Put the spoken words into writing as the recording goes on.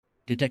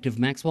Detective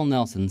Maxwell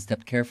Nelson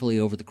stepped carefully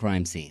over the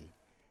crime scene.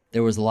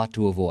 There was a lot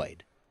to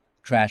avoid.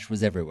 Trash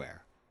was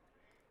everywhere.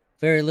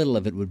 Very little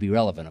of it would be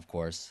relevant, of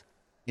course.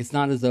 It's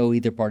not as though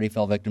either party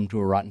fell victim to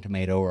a rotten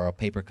tomato or a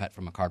paper cut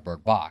from a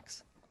cardboard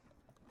box.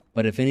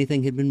 But if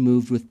anything had been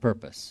moved with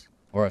purpose,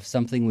 or if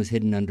something was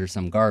hidden under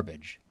some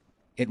garbage,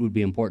 it would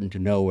be important to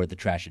know where the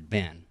trash had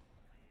been.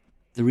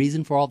 The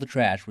reason for all the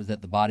trash was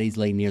that the bodies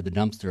lay near the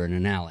dumpster in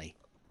an alley.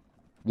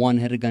 One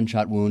had a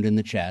gunshot wound in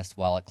the chest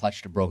while it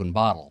clutched a broken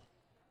bottle.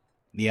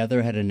 The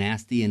other had a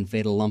nasty and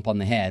fatal lump on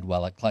the head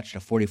while it clutched a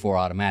 .44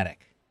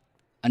 automatic.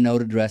 A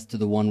note addressed to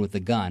the one with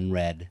the gun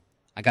read,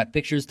 "I got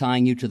pictures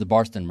tying you to the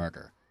Barston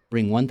murder.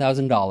 Bring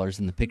 $1,000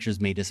 and the pictures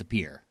may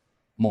disappear.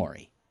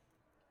 Maury."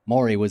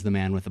 Maury was the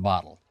man with the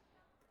bottle.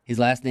 His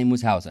last name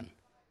was Housen.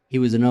 He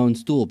was a known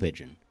stool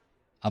pigeon,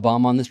 a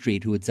bum on the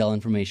street who would sell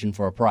information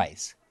for a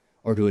price,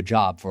 or do a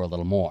job for a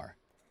little more.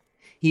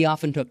 He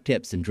often took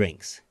tips and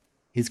drinks.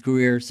 His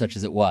career, such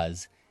as it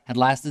was, had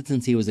lasted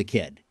since he was a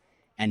kid,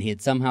 and he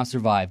had somehow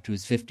survived to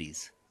his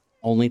 50s,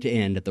 only to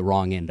end at the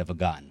wrong end of a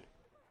gun.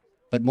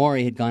 But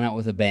Maury had gone out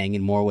with a bang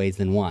in more ways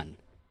than one.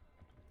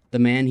 The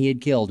man he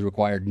had killed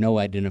required no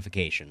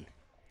identification.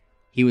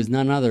 He was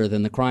none other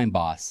than the crime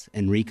boss,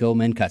 Enrico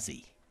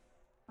Mancusi.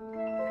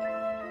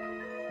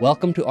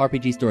 Welcome to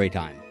RPG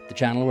Storytime, the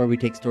channel where we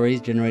take stories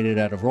generated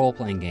out of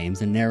role-playing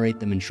games and narrate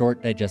them in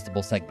short,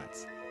 digestible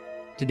segments.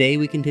 Today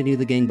we continue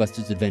the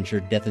gangbusters adventure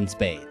Death in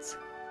Spades.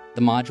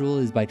 The module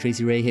is by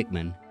Tracy Ray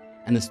Hickman,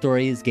 and the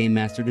story is game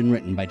mastered and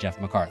written by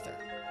Jeff MacArthur.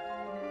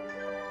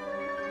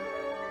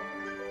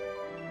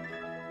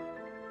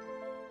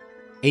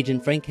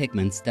 Agent Frank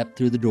Hickman stepped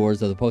through the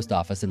doors of the post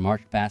office and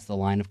marched past the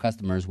line of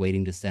customers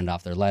waiting to send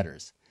off their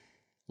letters.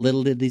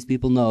 Little did these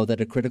people know that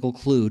a critical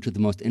clue to the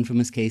most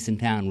infamous case in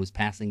town was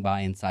passing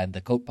by inside the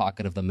coat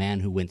pocket of the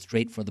man who went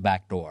straight for the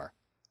back door.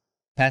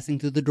 Passing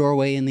through the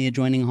doorway in the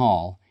adjoining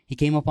hall, he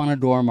came upon a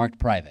door marked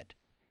private,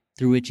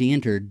 through which he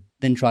entered,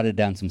 then trotted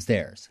down some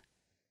stairs.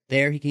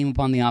 There he came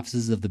upon the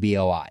offices of the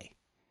BOI.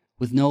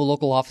 With no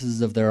local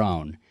offices of their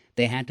own,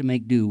 they had to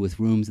make do with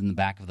rooms in the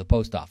back of the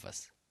post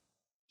office.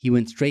 He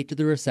went straight to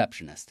the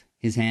receptionist,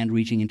 his hand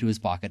reaching into his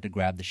pocket to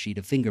grab the sheet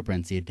of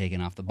fingerprints he had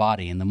taken off the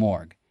body in the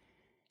morgue.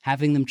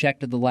 Having them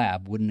checked at the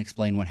lab wouldn't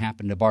explain what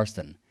happened to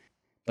Barston,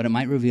 but it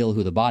might reveal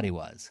who the body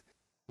was,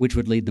 which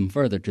would lead them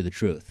further to the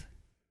truth.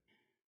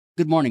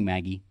 "Good morning,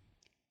 Maggie,"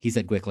 he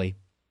said quickly.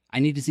 "I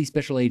need to see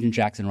Special Agent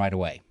Jackson right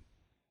away."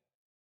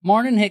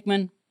 "Morning,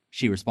 Hickman,"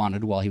 she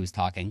responded while he was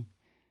talking.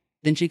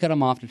 Then she cut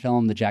him off to tell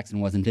him that Jackson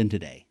wasn't in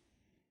today.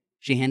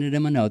 She handed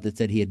him a note that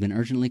said he had been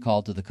urgently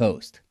called to the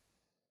coast.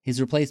 His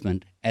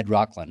replacement, Ed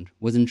Rockland,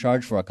 was in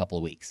charge for a couple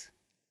of weeks.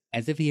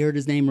 As if he heard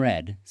his name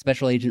read,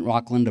 Special Agent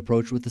Rockland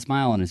approached with a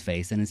smile on his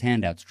face and his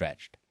hand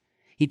outstretched.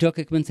 He took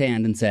Hickman's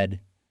hand and said,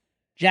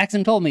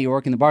 "Jackson told me you're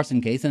working the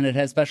Barston case and it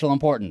has special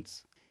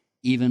importance."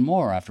 "Even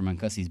more after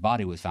Mancusi's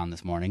body was found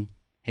this morning,"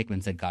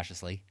 Hickman said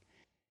cautiously.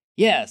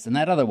 "Yes, and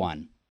that other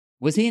one.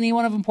 Was he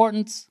anyone of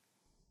importance?"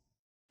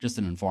 "Just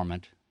an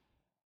informant.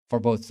 For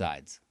both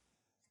sides."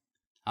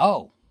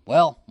 "Oh,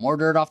 well, more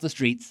dirt off the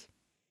streets.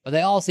 But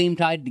they all seem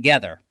tied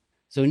together,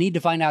 so we need to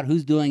find out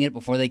who's doing it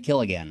before they kill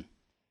again."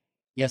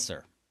 "Yes,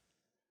 sir."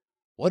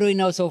 "What do we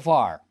know so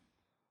far?"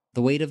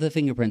 The weight of the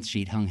fingerprints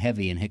sheet hung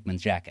heavy in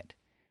Hickman's jacket,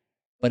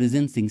 but his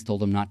instincts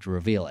told him not to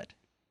reveal it.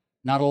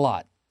 "Not a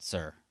lot,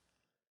 sir.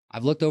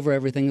 I've looked over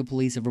everything the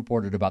police have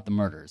reported about the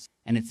murders,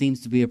 and it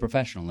seems to be a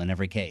professional in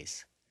every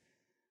case."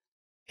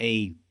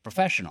 "A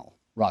professional,"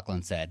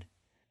 Rockland said.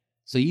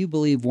 "So you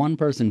believe one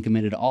person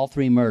committed all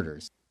three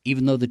murders,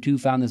 even though the two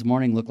found this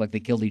morning look like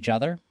they killed each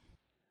other?"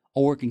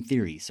 "A working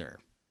theory, sir.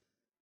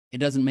 It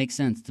doesn't make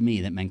sense to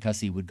me that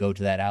Mancusi would go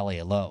to that alley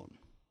alone."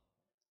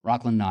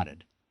 Rockland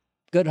nodded.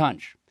 "Good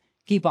hunch.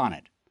 Keep on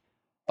it.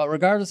 But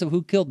regardless of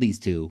who killed these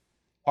two,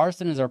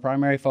 Barston is our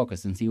primary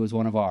focus since he was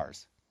one of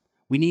ours.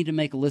 We need to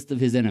make a list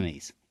of his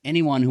enemies,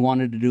 anyone who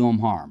wanted to do him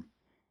harm.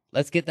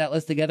 Let's get that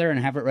list together and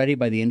have it ready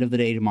by the end of the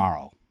day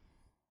tomorrow."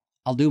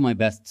 "I'll do my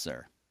best,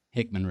 sir,"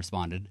 Hickman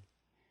responded.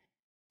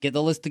 "Get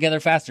the list together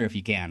faster if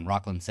you can,"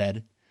 Rockland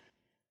said.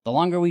 "The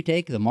longer we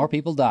take, the more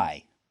people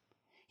die."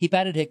 He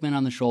patted Hickman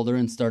on the shoulder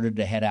and started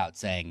to head out,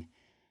 saying,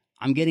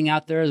 "I'm getting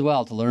out there as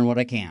well to learn what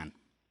I can."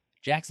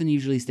 "Jackson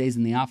usually stays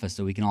in the office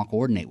so we can all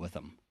coordinate with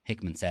him,"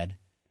 Hickman said.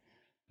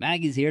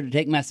 "Maggie's here to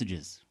take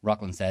messages,"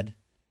 Rockland said.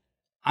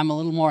 "I'm a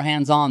little more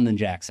hands-on than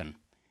Jackson,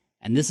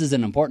 and this is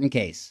an important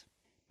case.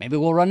 Maybe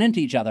we'll run into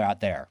each other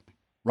out there,"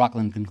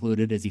 Rockland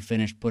concluded as he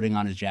finished putting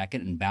on his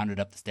jacket and bounded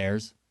up the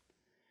stairs.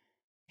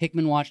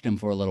 Hickman watched him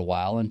for a little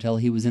while until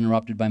he was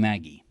interrupted by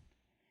Maggie.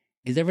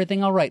 "Is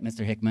everything all right,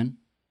 Mr. Hickman?"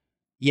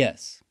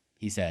 "Yes,"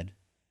 he said.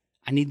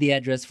 "I need the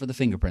address for the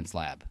fingerprints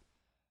lab."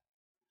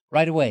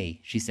 "Right away,"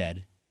 she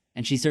said,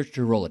 and she searched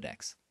her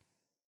Rolodex.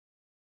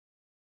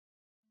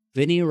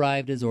 Vinny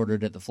arrived as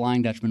ordered at the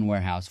Flying Dutchman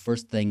warehouse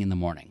first thing in the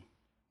morning.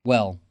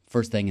 Well,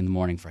 first thing in the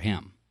morning for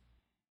him.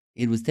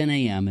 It was 10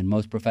 a.m. and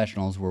most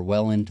professionals were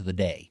well into the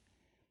day,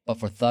 but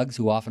for thugs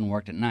who often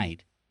worked at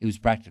night, it was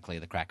practically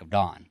the crack of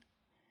dawn.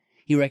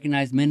 He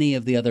recognized many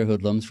of the other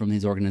hoodlums from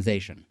his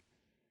organization.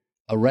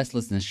 A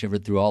restlessness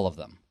shivered through all of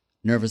them,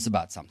 nervous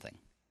about something.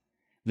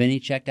 Vinny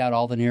checked out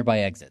all the nearby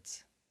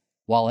exits.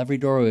 While every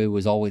doorway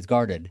was always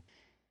guarded,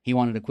 he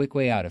wanted a quick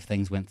way out if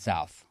things went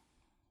south.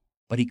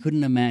 But he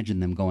couldn't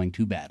imagine them going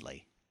too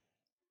badly.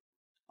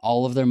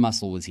 All of their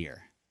muscle was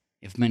here.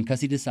 If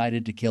Menkasi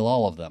decided to kill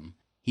all of them,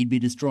 he'd be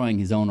destroying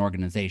his own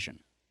organization.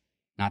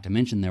 Not to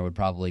mention there would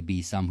probably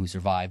be some who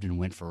survived and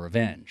went for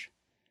revenge.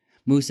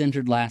 Moose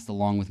entered last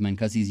along with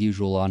Menkasi's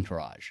usual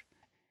entourage.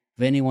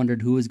 Vinny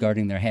wondered who was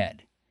guarding their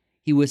head.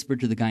 He whispered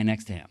to the guy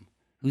next to him,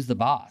 "Who's the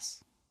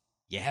boss?"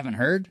 "You haven't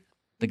heard?"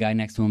 the guy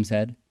next to him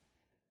said.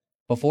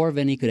 Before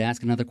Vinny could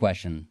ask another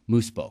question,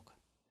 Moose spoke.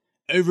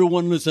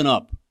 "Everyone listen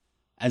up.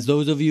 As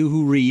those of you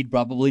who read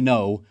probably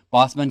know,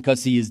 Boss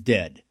Menkasi is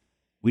dead.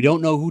 We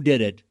don't know who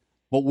did it,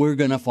 but we're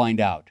gonna find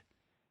out.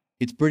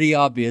 It's pretty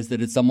obvious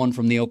that it's someone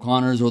from the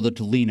O'Connors or the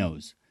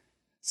Tolinos.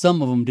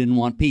 Some of them didn't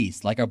want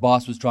peace, like our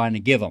boss was trying to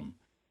give them.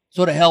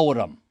 So to hell with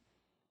them.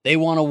 They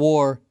want a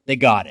war, they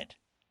got it.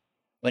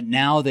 But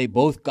now they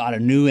both got a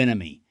new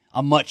enemy,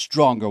 a much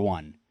stronger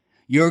one.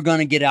 You're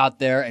gonna get out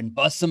there and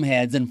bust some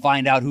heads and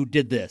find out who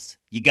did this.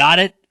 You got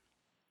it?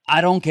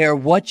 I don't care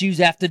what yous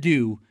have to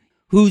do,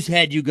 whose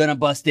head you gonna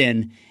bust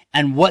in,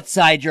 and what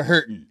side you're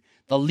hurting.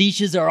 The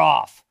leashes are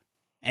off,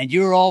 and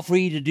you're all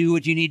free to do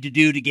what you need to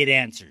do to get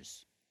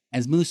answers."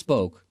 As Moose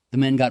spoke, the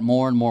men got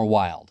more and more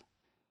wild,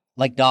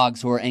 like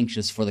dogs who are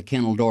anxious for the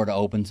kennel door to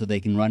open so they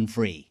can run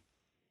free.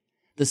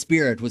 The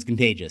spirit was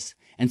contagious,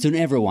 and soon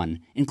everyone,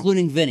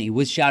 including Vinny,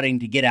 was shouting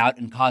to get out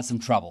and cause some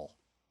trouble.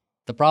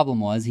 The problem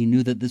was he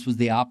knew that this was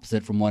the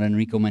opposite from what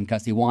Enrico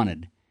Menkasi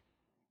wanted.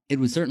 It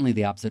was certainly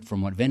the opposite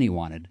from what Vinny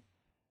wanted.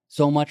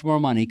 So much more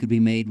money could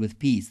be made with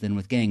peace than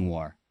with gang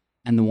war,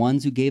 and the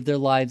ones who gave their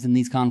lives in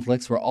these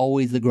conflicts were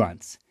always the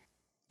grunts,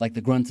 like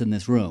the grunts in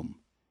this room,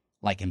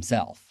 like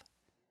himself.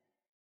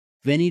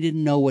 Vinny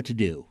didn't know what to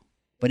do,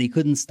 but he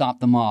couldn't stop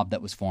the mob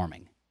that was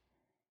forming.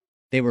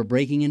 They were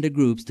breaking into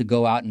groups to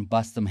go out and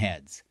bust some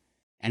heads,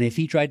 and if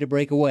he tried to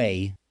break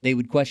away, they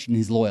would question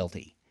his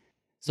loyalty.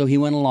 So he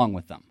went along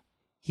with them.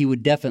 He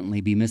would definitely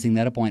be missing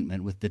that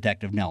appointment with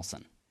Detective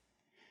Nelson.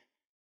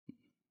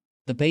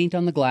 The paint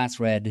on the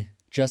glass read,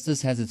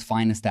 "Justice has its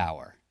finest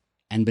hour,"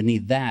 and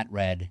beneath that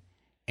read,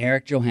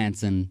 "Eric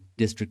Johansson,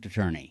 District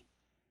Attorney."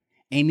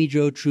 Amy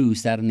Jo True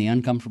sat on the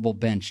uncomfortable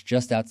bench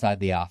just outside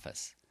the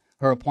office.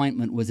 Her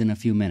appointment was in a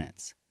few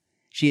minutes.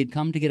 She had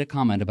come to get a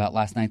comment about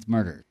last night's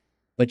murder,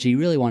 but she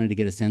really wanted to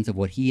get a sense of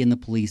what he and the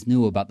police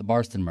knew about the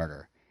Barston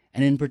murder,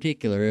 and in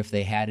particular if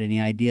they had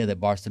any idea that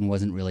Barston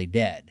wasn't really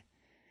dead.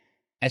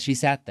 As she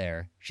sat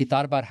there, she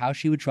thought about how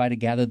she would try to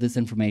gather this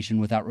information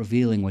without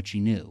revealing what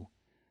she knew.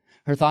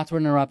 Her thoughts were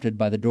interrupted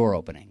by the door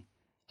opening.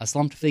 A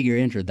slumped figure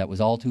entered that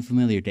was all too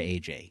familiar to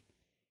AJ.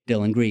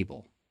 Dylan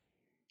Griebel.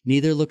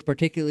 Neither looked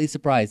particularly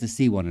surprised to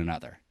see one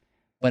another,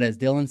 but as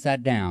Dylan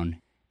sat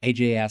down,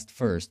 AJ asked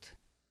first,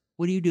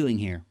 "What are you doing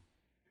here?"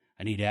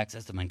 "I need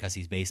access to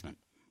Menkasi's basement."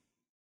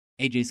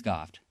 AJ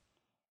scoffed.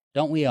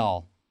 "Don't we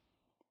all?"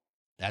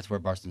 "That's where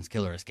Barston's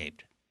killer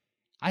escaped."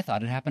 "I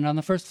thought it happened on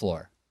the first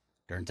floor."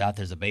 "Turns out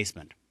there's a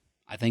basement.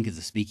 I think it's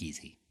a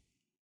speakeasy."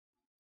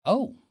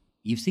 "Oh,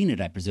 you've seen it,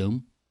 I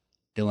presume?"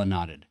 Dylan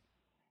nodded.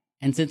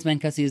 "And since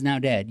Menkasi is now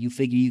dead, you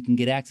figure you can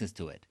get access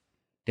to it?"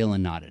 Dylan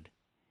nodded.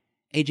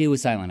 AJ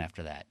was silent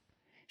after that.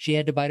 She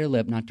had to bite her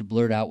lip not to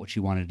blurt out what she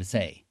wanted to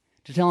say,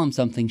 to tell him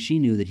something she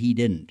knew that he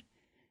didn't.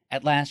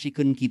 At last she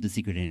couldn't keep the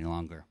secret any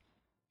longer.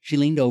 She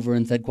leaned over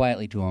and said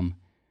quietly to him,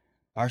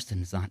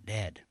 "Barston is not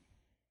dead."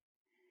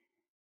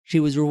 She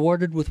was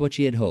rewarded with what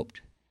she had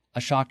hoped,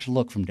 a shocked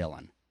look from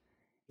Dylan.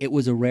 It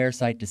was a rare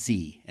sight to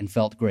see, and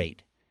felt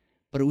great,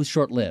 but it was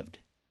short-lived.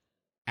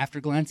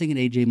 After glancing at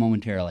AJ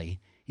momentarily,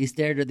 he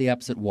stared at the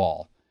opposite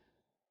wall,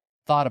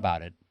 thought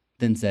about it,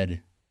 then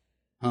said,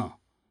 "Huh."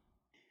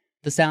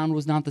 The sound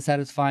was not the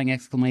satisfying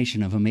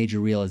exclamation of a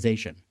major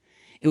realization.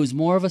 It was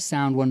more of a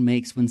sound one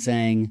makes when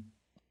saying,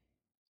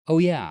 "Oh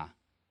yeah,"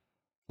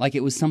 like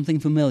it was something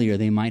familiar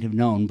they might have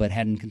known but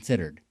hadn't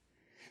considered.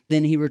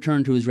 Then he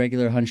returned to his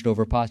regular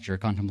hunched-over posture,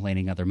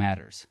 contemplating other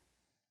matters.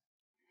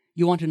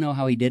 "You want to know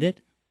how he did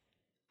it?"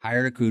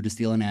 Hired a crew to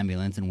steal an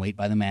ambulance and wait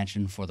by the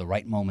mansion for the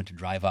right moment to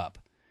drive up,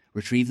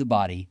 retrieve the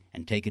body,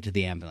 and take it to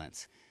the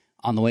ambulance.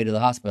 On the way to the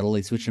hospital,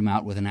 they switched him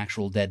out with an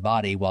actual dead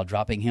body while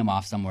dropping him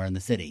off somewhere in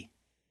the city.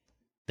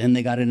 Then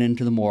they got it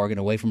into the morgue and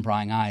away from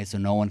prying eyes so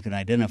no one could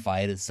identify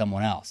it as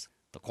someone else.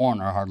 The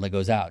coroner hardly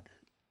goes out,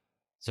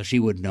 so she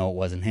wouldn't know it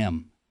wasn't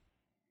him.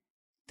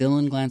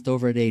 Dylan glanced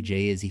over at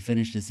AJ as he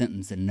finished his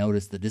sentence and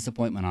noticed the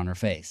disappointment on her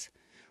face.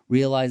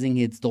 Realizing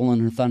he had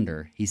stolen her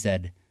thunder, he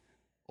said,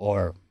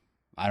 "Or,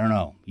 I don't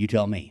know, you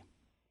tell me."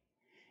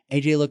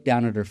 AJ looked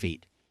down at her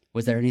feet.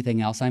 "Was there anything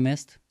else I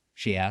missed?"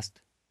 she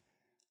asked.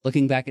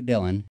 Looking back at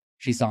Dylan,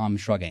 she saw him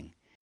shrugging,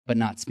 but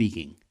not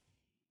speaking.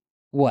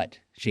 "What?"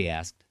 she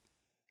asked.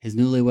 His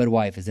newlywed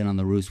wife is in on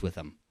the roost with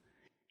him.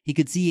 He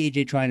could see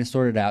AJ trying to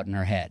sort it out in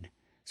her head,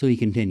 so he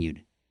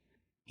continued.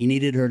 He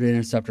needed her to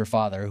intercept her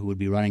father, who would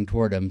be running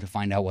toward him to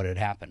find out what had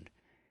happened.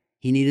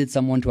 He needed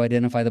someone to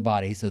identify the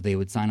body so they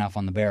would sign off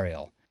on the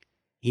burial.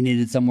 He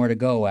needed somewhere to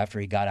go after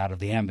he got out of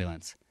the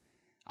ambulance.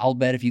 I'll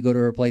bet if you go to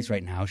her place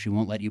right now, she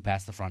won't let you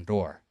pass the front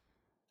door."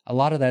 "A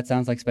lot of that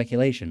sounds like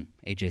speculation,"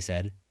 AJ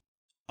said.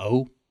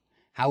 "Oh?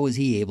 How was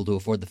he able to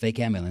afford the fake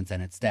ambulance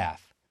and its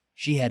staff?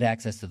 She had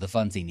access to the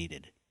funds he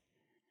needed."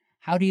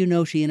 "How do you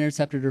know she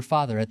intercepted her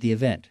father at the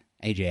event?"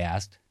 AJ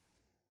asked.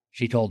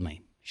 "She told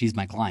me. She's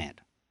my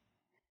client."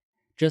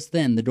 Just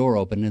then, the door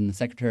opened and the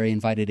secretary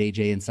invited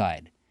AJ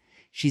inside.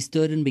 She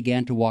stood and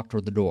began to walk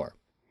toward the door.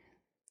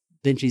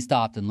 Then she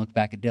stopped and looked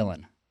back at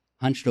Dylan,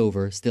 hunched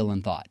over, still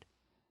in thought.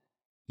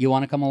 "You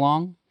want to come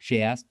along?"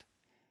 she asked.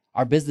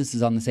 "Our business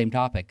is on the same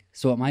topic,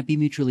 so it might be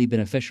mutually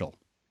beneficial."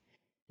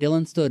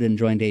 Dylan stood and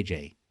joined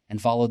AJ,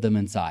 and followed them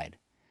inside.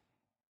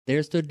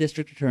 There stood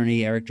District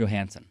Attorney Eric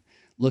Johansson,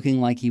 looking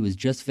like he was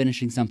just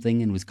finishing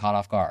something and was caught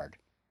off guard.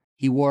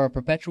 He wore a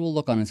perpetual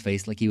look on his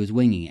face like he was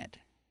winging it,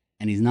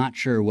 and he's not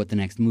sure what the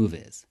next move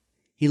is.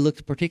 He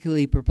looked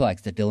particularly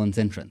perplexed at Dylan's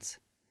entrance.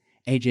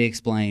 AJ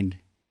explained,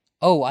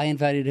 "Oh, I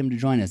invited him to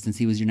join us since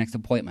he was your next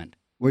appointment.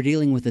 We're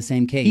dealing with the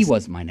same case." "He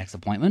wasn't my next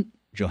appointment,"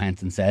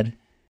 Johansson said.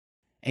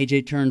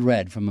 AJ turned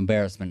red from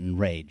embarrassment and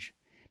rage.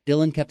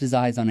 Dylan kept his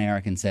eyes on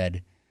Eric and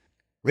said,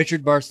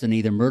 "Richard Barston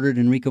either murdered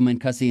Enrico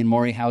Mancusi and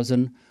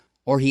Morihausen,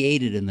 or he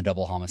aided in the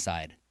double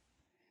homicide."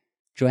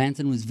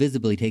 Johansson was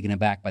visibly taken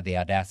aback by the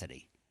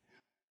audacity.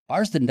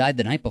 "Barston died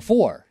the night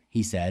before,"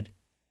 he said.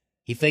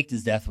 "He faked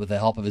his death with the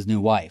help of his new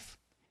wife.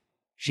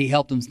 She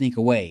helped him sneak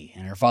away,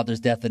 and her father's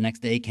death the next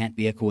day can't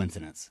be a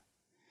coincidence."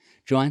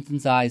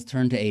 Johansson's eyes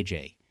turned to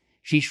AJ.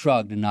 She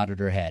shrugged and nodded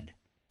her head.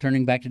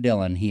 Turning back to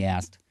Dylan, he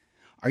asked,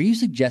 "Are you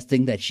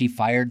suggesting that she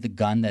fired the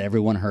gun that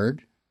everyone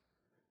heard?"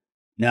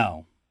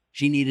 "No.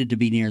 She needed to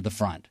be near the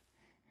front.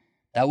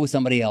 That was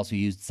somebody else who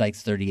used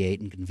Sykes 38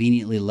 and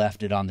conveniently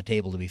left it on the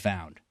table to be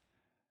found."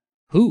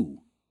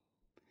 "Who?"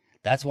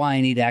 "That's why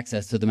I need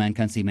access to the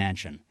Mancusi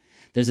mansion.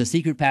 There's a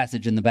secret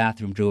passage in the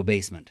bathroom to a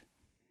basement."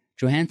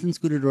 Johansson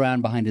scooted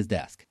around behind his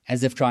desk,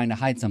 as if trying to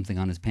hide something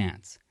on his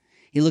pants.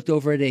 He looked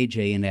over at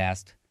AJ and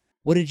asked,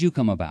 "What did you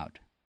come about?"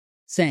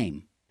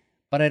 "Same.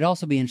 But I'd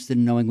also be interested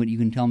in knowing what you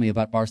can tell me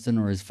about Barston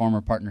or his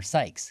former partner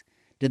Sykes.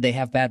 Did they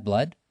have bad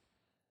blood?"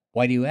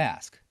 "Why do you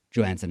ask?"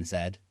 Johansson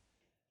said.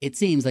 "It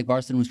seems like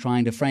Barston was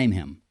trying to frame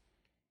him.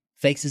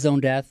 Fakes his own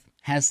death,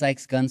 has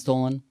Sykes' gun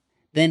stolen,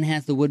 then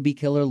has the would-be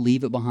killer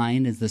leave it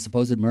behind as the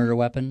supposed murder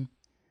weapon."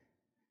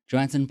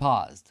 Johansson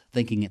paused,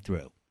 thinking it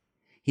through.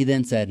 He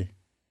then said,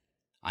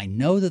 "I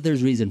know that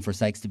there's reason for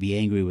Sykes to be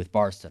angry with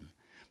Barston,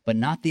 but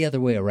not the other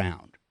way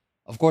around.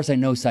 Of course, I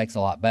know Sykes a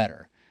lot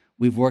better.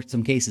 We've worked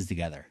some cases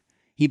together.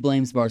 He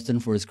blames Barston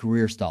for his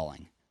career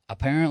stalling.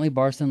 Apparently,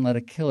 Barston let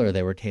a killer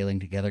they were tailing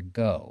together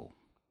go."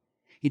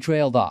 He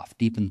trailed off,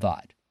 deep in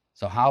thought.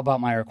 "So how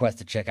about my request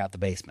to check out the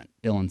basement?"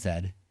 Dylan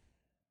said.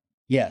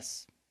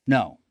 "Yes.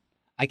 No.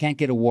 I can't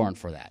get a warrant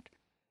for that.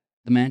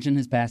 The mansion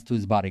has passed to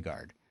his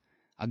bodyguard,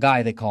 a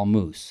guy they call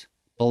Moose.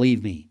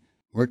 Believe me,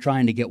 we're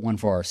trying to get one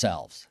for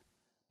ourselves.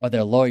 But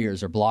their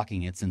lawyers are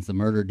blocking it since the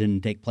murder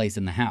didn't take place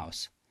in the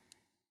house,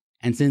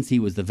 and since he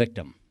was the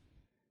victim.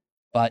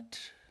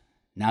 But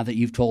now that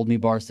you've told me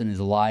Barston is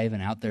alive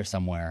and out there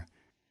somewhere,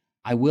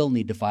 I will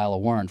need to file a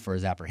warrant for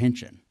his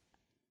apprehension."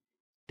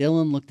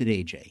 Dylan looked at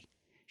AJ.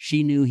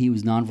 She knew he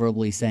was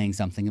nonverbally saying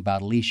something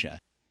about Alicia,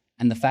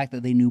 and the fact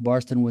that they knew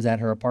Barston was at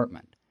her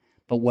apartment.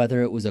 But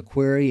whether it was a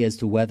query as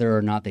to whether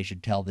or not they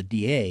should tell the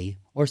DA,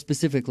 or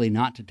specifically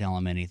not to tell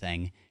him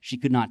anything, she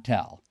could not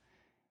tell.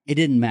 It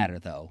didn't matter,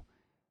 though.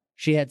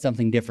 She had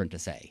something different to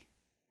say.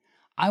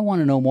 "I want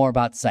to know more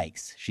about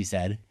Sykes," she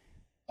said.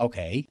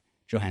 "Okay,"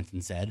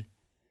 Johansson said.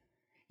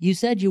 "You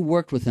said you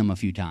worked with him a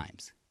few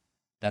times."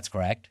 "That's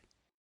correct."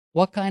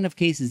 "What kind of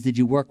cases did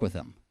you work with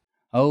him?"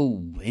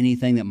 "Oh,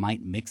 anything that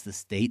might mix the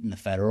state and the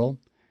federal.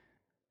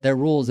 Their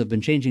rules have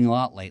been changing a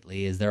lot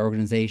lately as their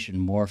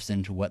organization morphs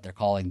into what they're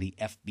calling the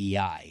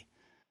FBI.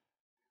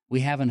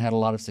 We haven't had a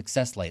lot of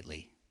success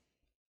lately."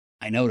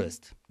 "I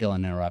noticed,"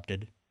 Dylan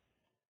interrupted.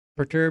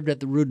 Perturbed at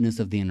the rudeness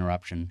of the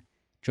interruption,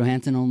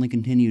 Johansson only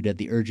continued at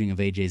the urging of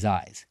AJ's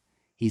eyes.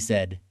 He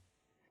said,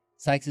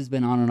 "Sykes has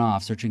been on and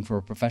off searching for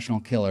a professional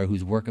killer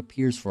whose work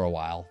appears for a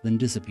while, then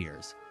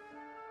disappears.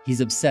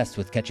 He's obsessed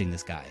with catching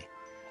this guy.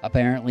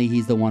 Apparently,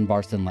 he's the one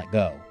Barston let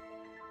go."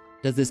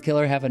 "Does this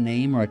killer have a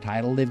name or a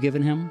title they've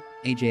given him?"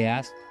 AJ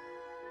asked.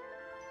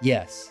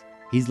 "Yes,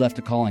 he's left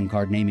a calling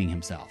card naming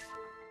himself,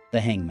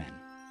 the Hangman."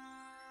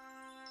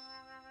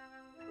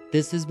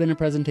 This has been a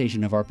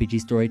presentation of RPG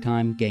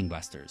Storytime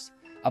Gangbusters,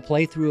 a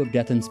playthrough of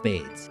Death in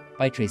Spades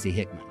by Tracy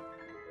Hickman.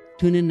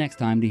 Tune in next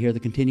time to hear the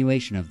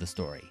continuation of the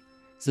story.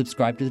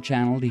 Subscribe to the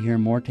channel to hear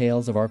more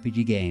tales of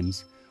RPG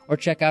games, or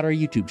check out our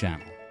YouTube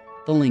channel.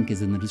 The link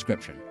is in the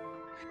description.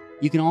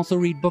 You can also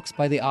read books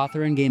by the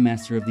author and game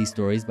master of these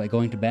stories by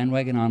going to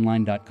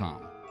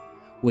bandwagononline.com.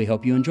 We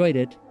hope you enjoyed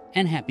it,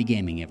 and happy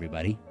gaming,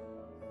 everybody.